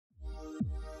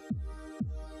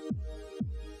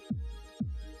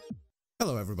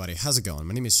Hello everybody, how's it going?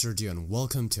 My name is Sergio and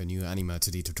welcome to a new Anima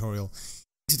 2D tutorial.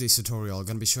 In today's tutorial, I'm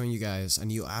going to be showing you guys a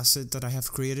new asset that I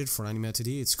have created for Anima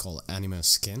 2D. It's called Anima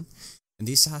Skin. And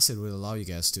this asset will allow you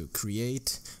guys to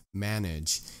create,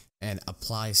 manage, and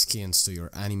apply skins to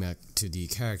your Anima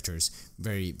 2D characters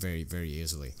very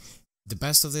easily. The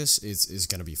best of this is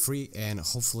going to be free, and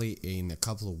hopefully in a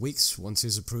couple of weeks, once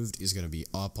it's approved, it's going to be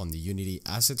up on the Unity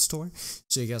Asset Store,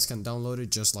 so you guys can download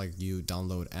it just like you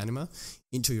download Anima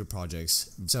into your projects.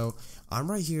 So I'm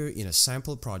right here in a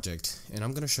sample project, and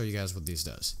I'm going to show you guys what this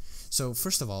does. So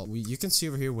first of all, you can see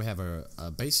over here we have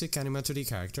a basic Anima 2D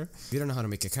character. If you don't know how to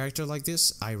make a character like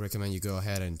this, I recommend you go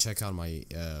ahead and check out my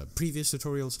previous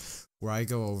tutorials where I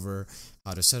go over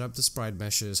how to set up the sprite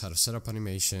meshes, how to set up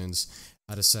animations,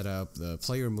 how to set up the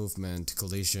player movement,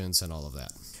 collisions, and all of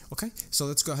that. Okay, so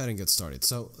let's go ahead and get started.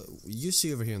 So you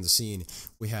see over here in the scene,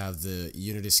 we have the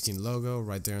Unity skin logo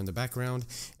right there in the background,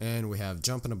 and we have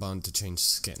jump and a button to change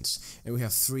skins. And we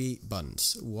have 3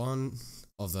 buttons,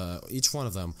 each one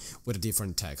of them with a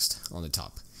different text on the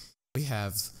top. We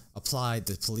have applied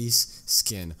the police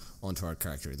skin onto our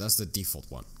character. That's the default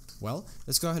one. Well,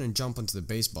 let's go ahead and jump onto the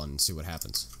base button and see what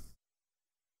happens.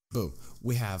 Boom,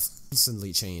 we have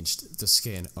instantly changed the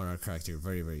skin on our character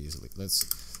very easily. Let's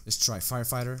try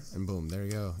firefighter, and boom, there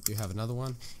you go. You have another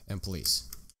one, and police.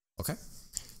 Okay,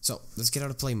 so let's get out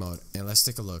of play mode and let's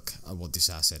take a look at what this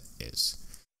asset is.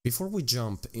 Before we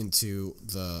jump into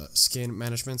the skin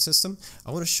management system,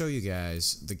 I want to show you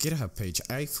guys the GitHub page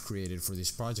I've created for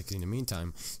this project in the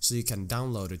meantime, so you can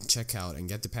download it, check out, and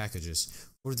get the packages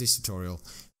for this tutorial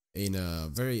in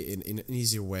an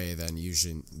easier way than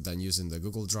using the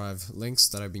Google Drive links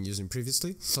that I've been using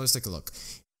previously. So let's take a look.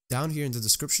 Down here in the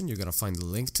description, you're gonna find the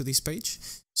link to this page.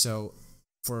 So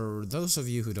for those of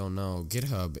you who don't know,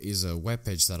 GitHub is a web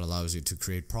page that allows you to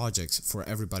create projects for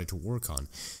everybody to work on,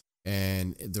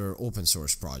 and they're open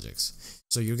source projects.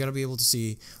 So you're gonna be able to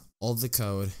see all the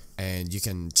code, and you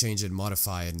can change it,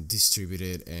 modify it, and distribute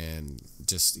it, and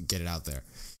just get it out there.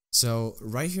 So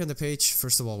right here on the page,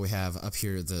 first of all, we have up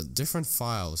here the different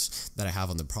files that I have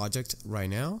on the project right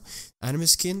now. Anima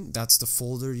Skin, that's the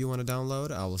folder you want to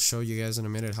download. I will show you guys in a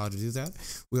minute how to do that.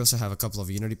 We also have a couple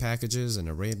of Unity packages and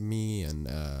a README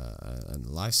and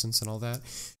license and all that.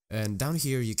 And down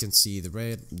here you can see the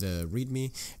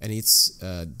README, and it's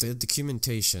the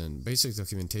documentation, basic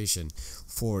documentation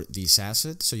for this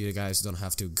asset, so you guys don't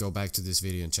have to go back to this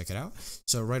video and check it out.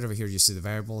 So right over here you see the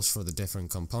variables for the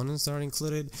different components that are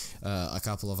included, a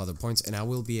couple of other points, and I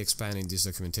will be expanding this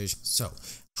documentation. So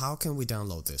how can we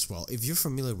download this? Well, if you're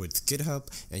familiar with GitHub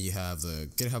and you have the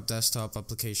GitHub desktop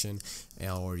application,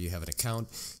 or you have an account,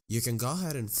 you can go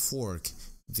ahead and fork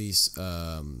this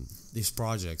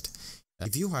project.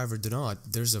 If you, however, do not,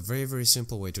 there's a very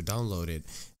simple way to download it,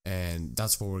 and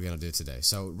that's what we're going to do today.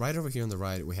 So right over here on the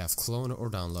right, we have clone or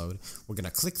download. We're going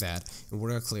to click that, and we're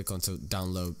going to click onto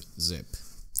download zip.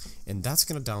 And that's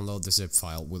going to download the zip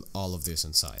file with all of this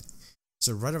inside.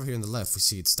 So right over here on the left, we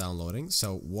see it's downloading.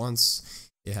 So once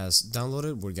it has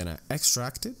downloaded, we're going to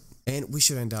extract it, and we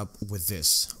should end up with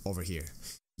this over here.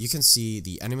 You can see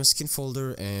the Anima Skin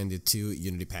folder and the 2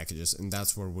 Unity packages, and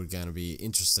that's what we're going to be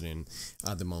interested in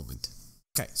at the moment.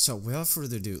 Okay, so without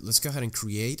further ado, let's go ahead and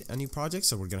create a new project.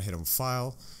 So we're going to hit on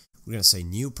File, we're going to say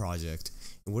New Project,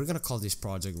 and we're going to call this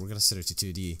project, we're going to set it to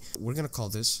 2D. We're going to call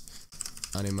this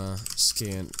Anima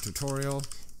Skin Tutorial,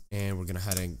 and we're going to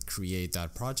head and create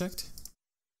that project.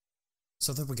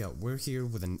 So there we go, we're here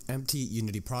with an empty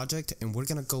Unity project, and we're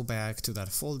going to go back to that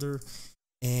folder,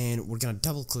 and we're going to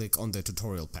double click on the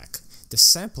tutorial pack. The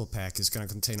sample pack is going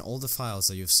to contain all the files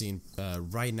that you've seen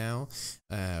right now,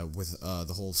 with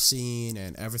the whole scene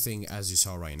and everything as you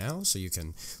saw right now, so you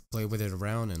can play with it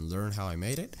around and learn how I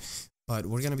made it. But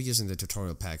we're going to be using the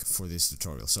tutorial pack for this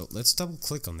tutorial. So let's double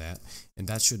click on that, and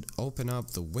that should open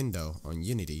up the window on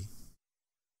Unity.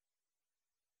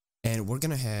 And we're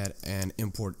going to head and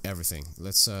import everything.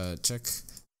 Let's check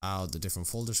out the different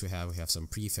folders we have. We have some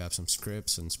prefab, some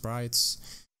scripts and sprites,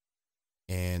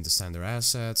 and the standard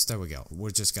assets. There we go.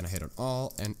 We're just gonna hit on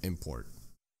all and import.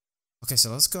 Okay, so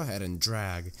let's go ahead and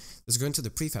let's go into the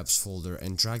prefabs folder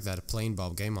and drag that plain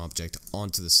Bob game object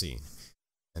onto the scene.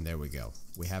 And there we go.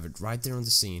 We have it right there on the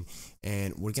scene,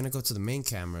 and we're gonna go to the main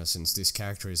camera since this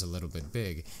character is a little bit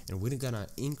big, and we're gonna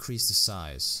increase the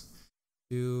size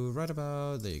to right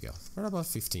about, there you go, right about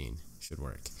 15 should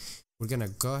work. We're gonna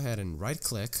go ahead and right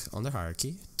click on the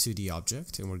hierarchy, 2D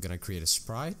object, and we're gonna create a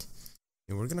sprite.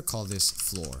 And we're going to call this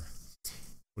floor.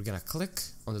 We're going to click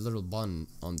on the little button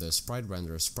on the sprite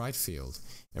renderer sprite field,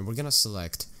 and we're going to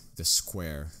select the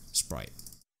square sprite.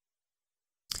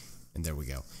 And there we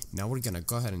go. Now we're going to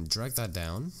go ahead and drag that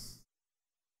down,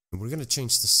 And we're gonna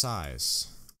change the size.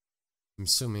 I'm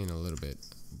zooming in a little bit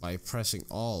by pressing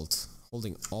Alt,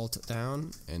 holding Alt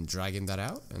down and dragging that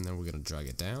out, and then we're gonna drag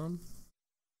it down.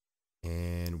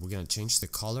 And we're gonna change the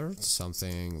color to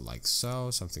something like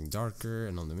so, something darker,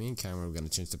 and on the main camera we're gonna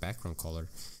change the background color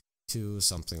to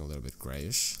something a little bit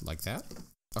grayish, like that.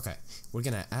 Okay, we're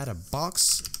gonna add a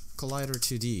box collider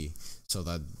 2D so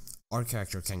that our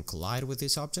character can collide with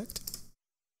this object.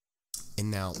 And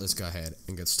now let's go ahead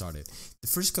and get started. The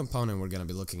first component we're gonna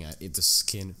be looking at is the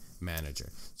skin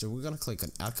manager. So we're gonna click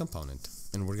on add component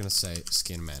and we're gonna say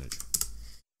skin manager.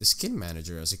 The skin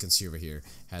manager, as you can see over here,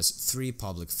 has 3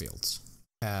 public fields.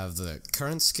 We have the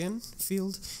current skin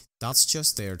field. That's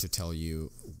just there to tell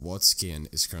you what skin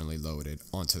is currently loaded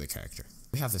onto the character.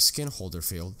 We have the skin holder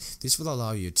field. This will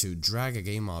allow you to drag a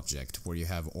game object where you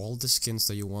have all the skins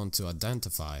that you want to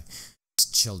identify as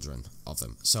children of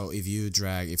them. So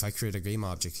if I create a game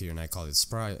object here and I call it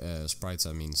sprites,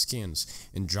 I mean skins,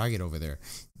 and drag it over there,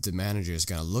 the manager is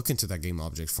gonna look into that game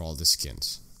object for all the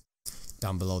skins.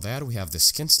 Down below that we have the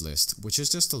skins list, which is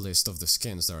just a list of the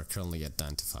skins that are currently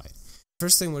identified.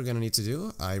 First thing we're gonna need to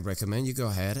do, I recommend you go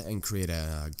ahead and create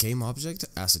a game object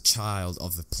as a child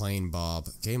of the plain Bob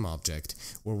game object,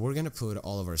 where we're gonna put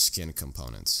all of our skin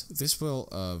components. This will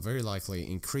very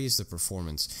likely increase the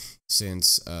performance,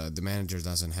 since the manager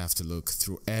doesn't have to look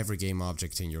through every game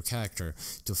object in your character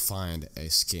to find a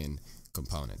skin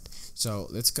component. So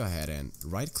let's go ahead and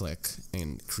right click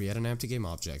and create an empty game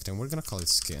object, and we're gonna call it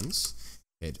skins.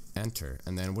 Hit enter,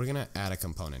 and then we're gonna add a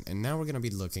component, and now we're gonna be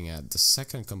looking at the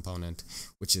second component,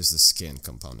 which is the skin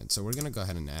component. So we're gonna go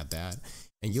ahead and add that,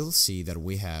 and you'll see that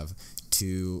we have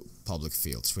 2 public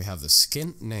fields. We have the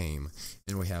skin name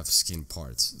and we have skin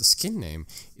parts. The skin name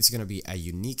is gonna be a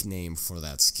unique name for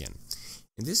that skin.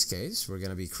 In this case, we're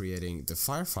gonna be creating the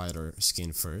firefighter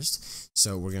skin first,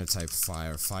 so we're gonna type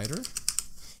firefighter.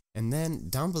 And then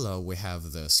down below we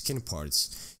have the skin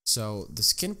parts. So the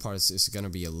skin parts is going to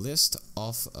be a list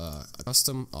of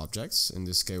custom objects. In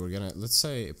this case we're going to, let's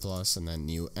say plus and then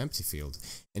new empty field.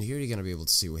 And here you're going to be able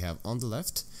to see we have on the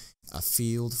left a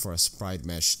field for a sprite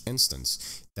mesh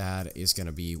instance. That is going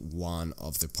to be one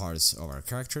of the parts of our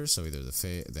character, so either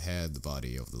the head, the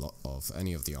body, of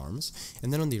any of the arms.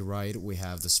 And then on the right we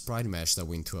have the sprite mesh that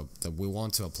we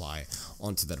want to apply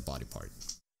onto that body part.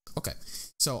 Okay,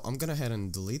 so I'm gonna head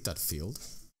and delete that field,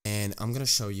 and I'm gonna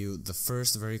show you the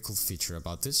first very cool feature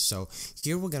about this. So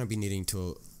here we're gonna be needing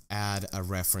to add a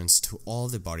reference to all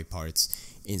the body parts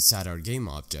inside our game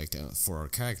object for our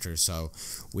character. So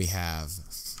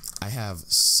I have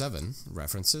 7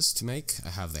 references to make. I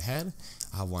have the head,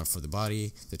 I have one for the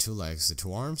body, the 2 legs, the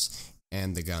 2 arms,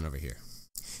 and the gun over here.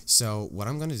 So what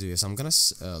I'm gonna do is I'm gonna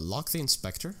lock the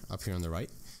inspector up here on the right.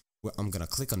 I'm gonna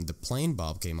click on the plain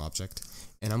Bob game object,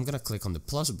 and I'm gonna click on the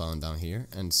plus button down here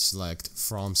and select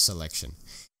from selection.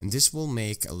 And this will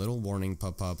make a little warning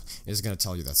pop up. It's gonna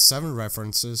tell you that 7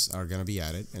 references are gonna be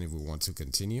added, and if we want to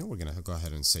continue, we're gonna go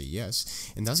ahead and say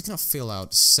yes, and that's gonna fill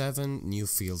out 7 new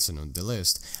fields in the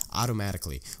list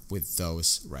automatically with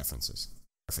those references.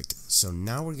 Perfect. So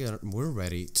now we're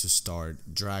ready to start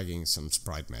dragging some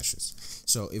sprite meshes.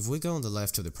 So if we go on the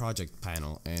left to the project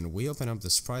panel and we open up the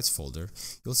sprites folder,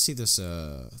 you'll see this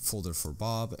folder for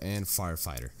Bob and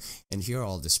firefighter. And here are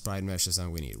all the sprite meshes that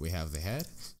we need. We have the head,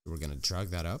 so we're gonna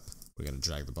drag that up. We're gonna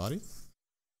drag the body,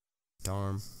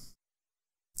 arm,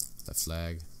 left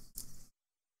leg,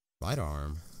 right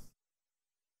arm,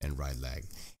 and right leg.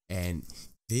 And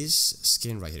this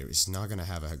skin right here is not gonna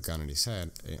have a gun on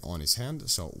his hand,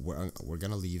 so we're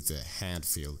gonna leave the hand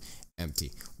field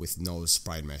empty with no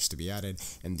sprite mesh to be added,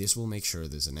 and this will make sure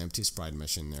there's an empty sprite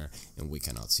mesh in there and we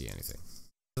cannot see anything.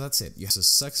 So that's it. You have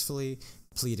successfully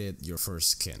completed your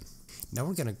first skin. Now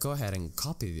we're gonna go ahead and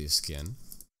copy this skin,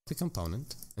 copy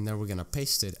component, and then we're gonna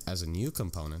paste it as a new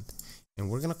component, and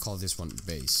we're gonna call this one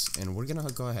base, and we're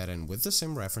gonna go ahead and with the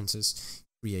same references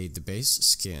create the base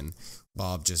skin,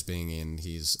 Bob just being in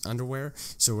his underwear.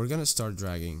 So we're gonna start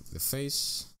dragging the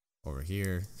face over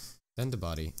here, then the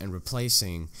body, and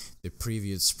replacing the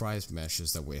previous sprite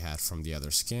meshes that we had from the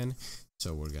other skin.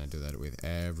 So we're gonna do that with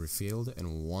every field,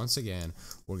 and once again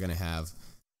we're gonna have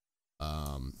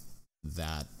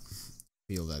that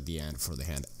field at the end for the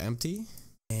hand empty.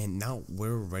 And now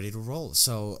we're ready to roll.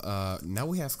 So now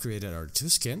we have created our 2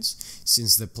 skins.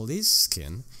 Since the police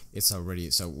skin, it's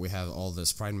already, so we have all the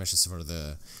sprite meshes for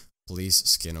the police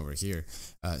skin over here.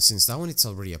 Since that one it's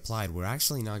already applied, we're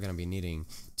actually not going to be needing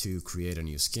to create a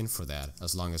new skin for that,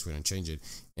 as long as we don't change it.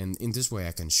 And in this way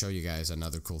I can show you guys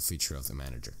another cool feature of the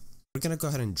manager. We're going to go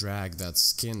ahead and drag that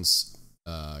skins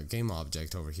game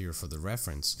object over here for the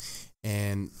reference.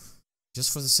 And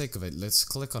just for the sake of it, let's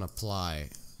click on apply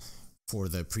for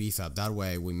the prefab. That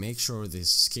way we make sure these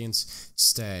skins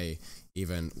stay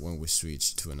even when we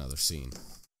switch to another scene.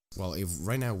 Well, if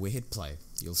right now we hit play,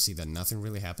 you'll see that nothing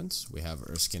really happens. We have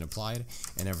our skin applied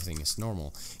and everything is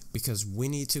normal, because we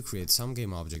need to create some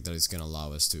game object that is going to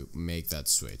allow us to make that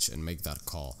switch and make that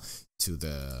call to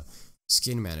the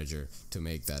skin manager to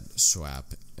make that swap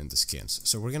in the skins.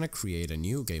 So we're going to create a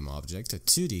new game object, a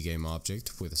 2D game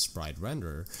object with a sprite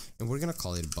renderer, and we're going to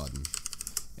call it button.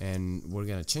 And we're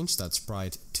going to change that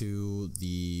sprite to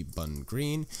the button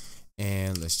green,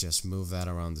 and let's just move that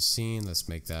around the scene. Let's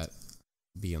make that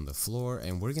be on the floor,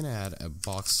 and we're gonna add a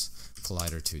box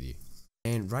collider 2D.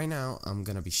 And right now I'm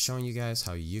gonna be showing you guys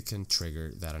how you can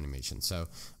trigger that animation.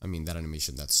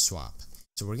 That swap.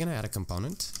 So we're gonna add a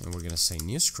component, and we're gonna say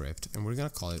new script, and we're gonna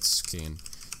call it skin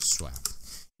swap,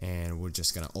 and we're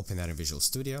just gonna open that in Visual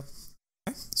Studio.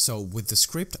 Okay. So with the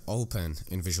script open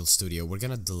in Visual Studio, we're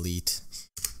gonna delete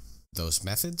those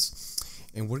methods,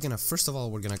 and we're gonna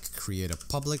we're gonna create a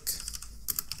public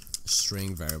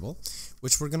string variable,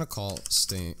 which we're gonna call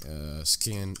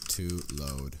skin to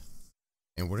load,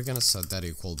 and we're gonna set that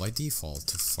equal by default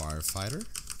to firefighter,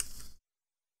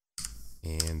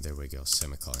 and there we go,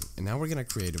 semicolon. And now we're gonna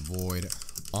create a void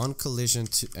on collision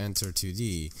to enter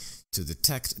 2D to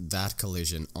detect that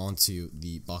collision onto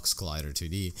the box collider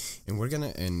 2D,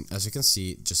 and as you can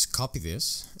see, just copy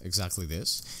this, exactly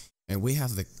this, and we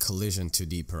have the collision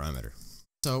 2D parameter.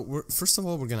 So first of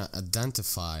all, we're going to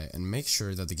identify and make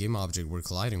sure that the game object we're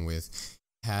colliding with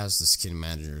has the skin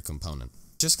manager component.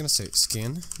 Just going to say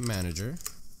skin manager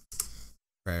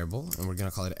variable, and we're going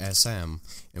to call it SM,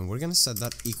 and we're going to set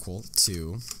that equal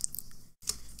to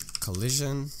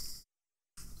collision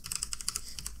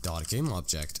dot game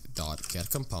object dot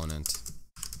get component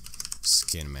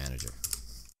skin manager.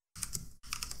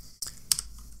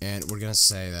 And we're going to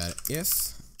say that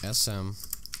if SM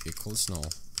equals null,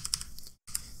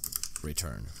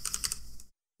 return.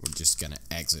 We're just gonna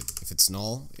exit. If it's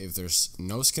null, if there's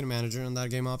no skin manager in that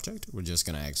game object, we're just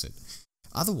gonna exit.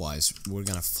 Otherwise, we're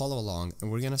gonna follow along,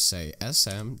 and we're gonna say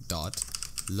sm dot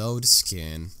load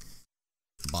skin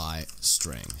by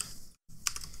string,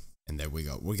 and there we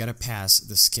go. We're gonna pass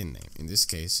the skin name, in this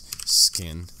case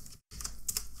skin,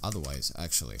 otherwise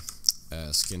actually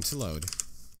skin to load,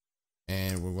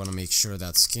 and we want to make sure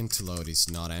that skin to load is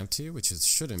not empty, which it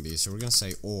shouldn't be. So we're gonna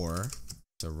say or.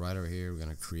 So right over here, we're going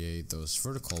to create those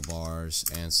vertical bars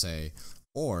and say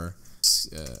or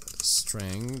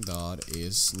string dot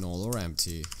is null or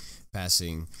empty,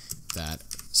 passing that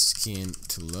skin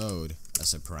to load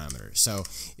as a parameter. So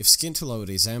if skin to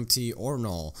load is empty or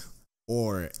null,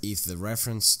 or if the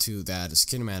reference to that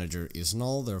skin manager is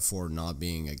null, therefore not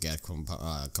being a get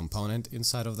component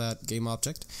inside of that game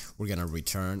object, we're going to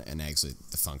return and exit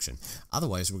the function.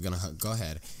 Otherwise, we're going to go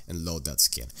ahead and load that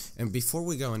skin. And before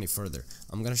we go any further,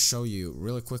 I'm going to show you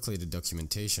really quickly the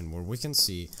documentation where we can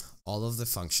see all of the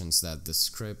functions that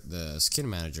the skin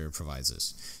manager provides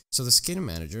us. So the skin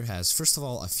manager has, first of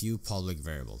all, a few public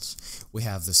variables. We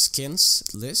have the skins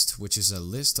list, which is a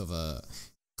list of a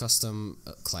custom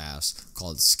class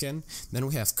called skin. Then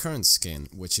we have current skin,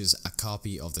 which is a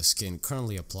copy of the skin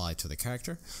currently applied to the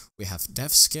character. We have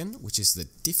def skin, which is the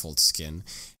default skin,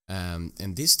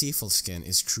 and this default skin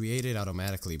is created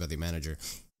automatically by the manager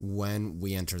when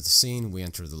we enter the scene, we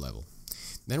enter the level.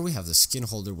 Then we have the skin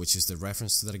holder, which is the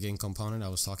reference to that game component I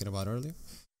was talking about earlier.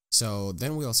 So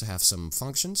then we also have some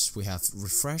functions. We have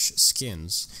refresh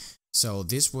skins, so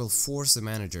this will force the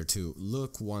manager to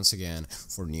look once again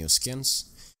for new skins.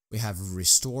 We have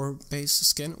restore base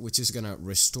skin, which is gonna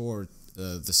restore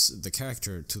the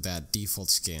character to that default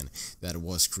skin that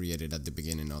was created at the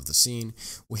beginning of the scene.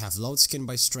 We have load skin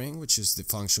by string, which is the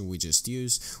function we just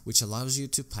used, which allows you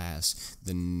to pass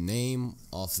the name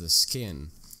of the skin.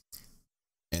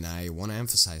 And I want to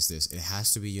emphasize this, it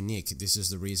has to be unique. This is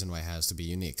the reason why it has to be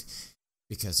unique,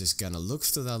 because it's gonna look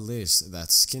through that list,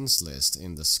 that skins list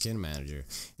in the skin manager,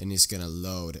 and it's gonna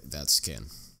load that skin.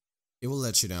 It will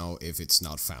let you know if it's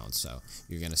not found, so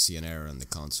you're gonna see an error in the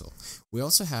console. We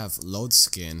also have load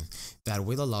skin that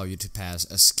will allow you to pass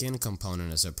a skin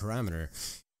component as a parameter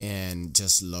and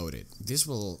just load it. This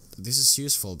is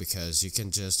useful because you can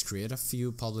just create a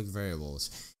few public variables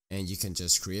and you can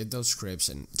just create those scripts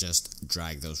and just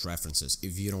drag those references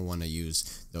if you don't want to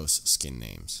use those skin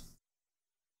names.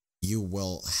 You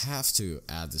will have to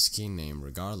add the skin name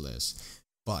regardless,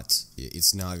 but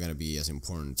it's not going to be as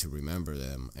important to remember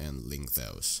them and link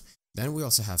those. Then we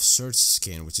also have search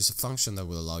skin, which is a function that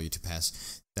will allow you to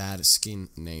pass that skin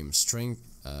name string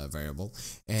variable,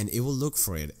 and it will look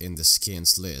for it in the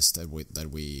skins list that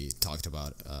we talked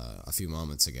about a few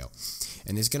moments ago,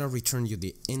 and it's going to return you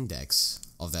the index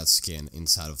of that skin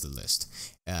inside of the list.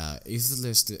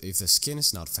 If the skin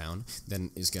is not found,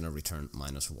 then it's gonna return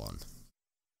 -1.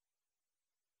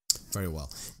 Very well.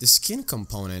 The skin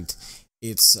component,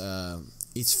 it's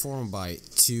formed by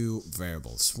two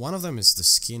variables. One of them is the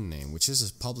skin name, which is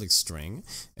a public string,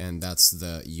 and that's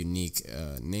the unique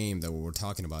name that we were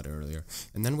talking about earlier.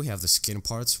 And then we have the skin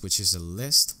parts, which is a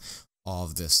list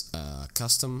of this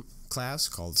custom class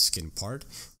called skin part,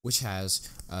 which has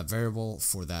a variable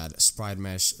for that sprite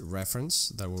mesh reference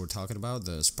that we were talking about,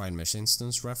 the sprite mesh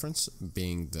instance reference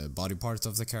being the body part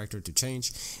of the character to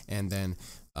change, and then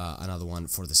another one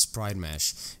for the sprite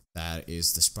mesh, that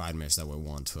is the sprite mesh that we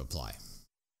want to apply.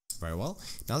 Very well.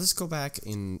 Now let's go back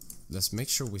let's make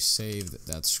sure we saved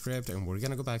that script, and we're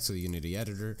gonna go back to the Unity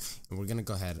editor, and we're gonna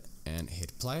go ahead and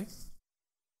hit play.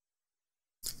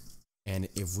 And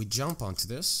if we jump onto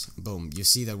this, boom, you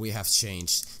see that we have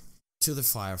changed to the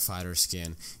firefighter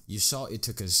skin. You saw it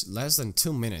took us less than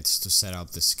 2 minutes to set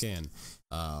up the skin,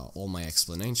 all my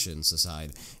explanations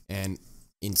aside, and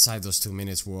inside those 2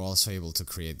 minutes we're also able to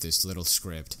create this little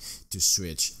script to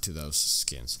switch to those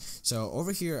skins. So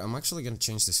over here I'm actually going to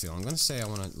change this field. I'm going to say I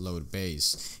want to load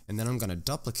base, and then I'm going to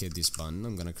duplicate this button.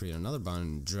 I'm going to create another button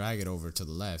and drag it over to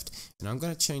the left, and I'm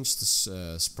going to change this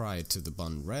sprite to the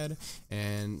button red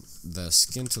and the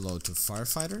skin to load to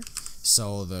firefighter.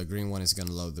 So the green one is going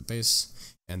to load the base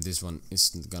and this one is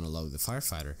going to load the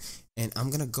firefighter. And I'm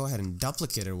going to go ahead and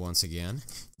duplicate it once again,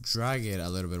 drag it a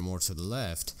little bit more to the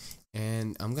left,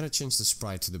 and I'm gonna change the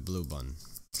sprite to the blue button.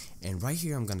 And right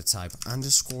here I'm gonna type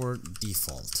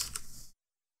 _default,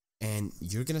 and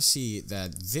you're gonna see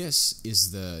that this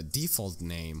is the default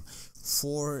name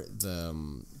for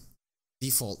the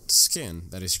default skin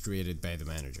that is created by the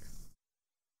manager.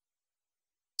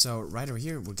 So right over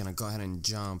here we're gonna go ahead and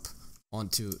jump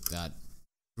onto that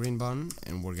green button,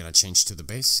 and we're gonna change to the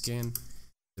base skin.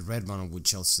 The red button would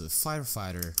change to the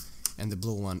firefighter, and the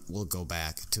blue one will go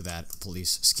back to that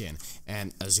police skin.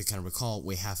 And as you can recall,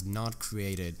 we have not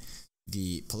created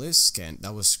the police skin.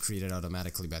 That was created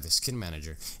automatically by the skin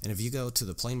manager. And if you go to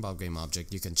the plain Bob game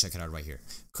object, you can check it out right here.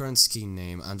 Current skin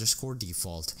name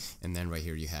 _default, and then right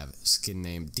here you have skin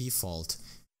name default,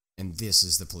 and this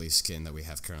is the police skin that we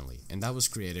have currently. And that was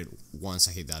created once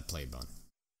I hit that play button.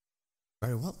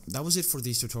 Very well, that was it for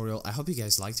this tutorial. I hope you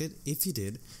guys liked it. If you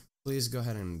did, please go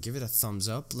ahead and give it a thumbs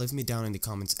up. Leave me down in the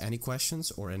comments any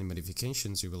questions or any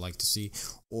modifications you would like to see,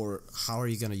 or how are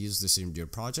you going to use this in your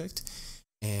project.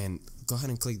 And go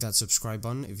ahead and click that subscribe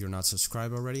button if you're not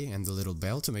subscribed already, and the little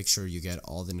bell to make sure you get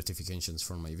all the notifications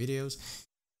from my videos.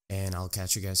 And I'll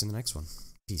catch you guys in the next one.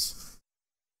 Peace.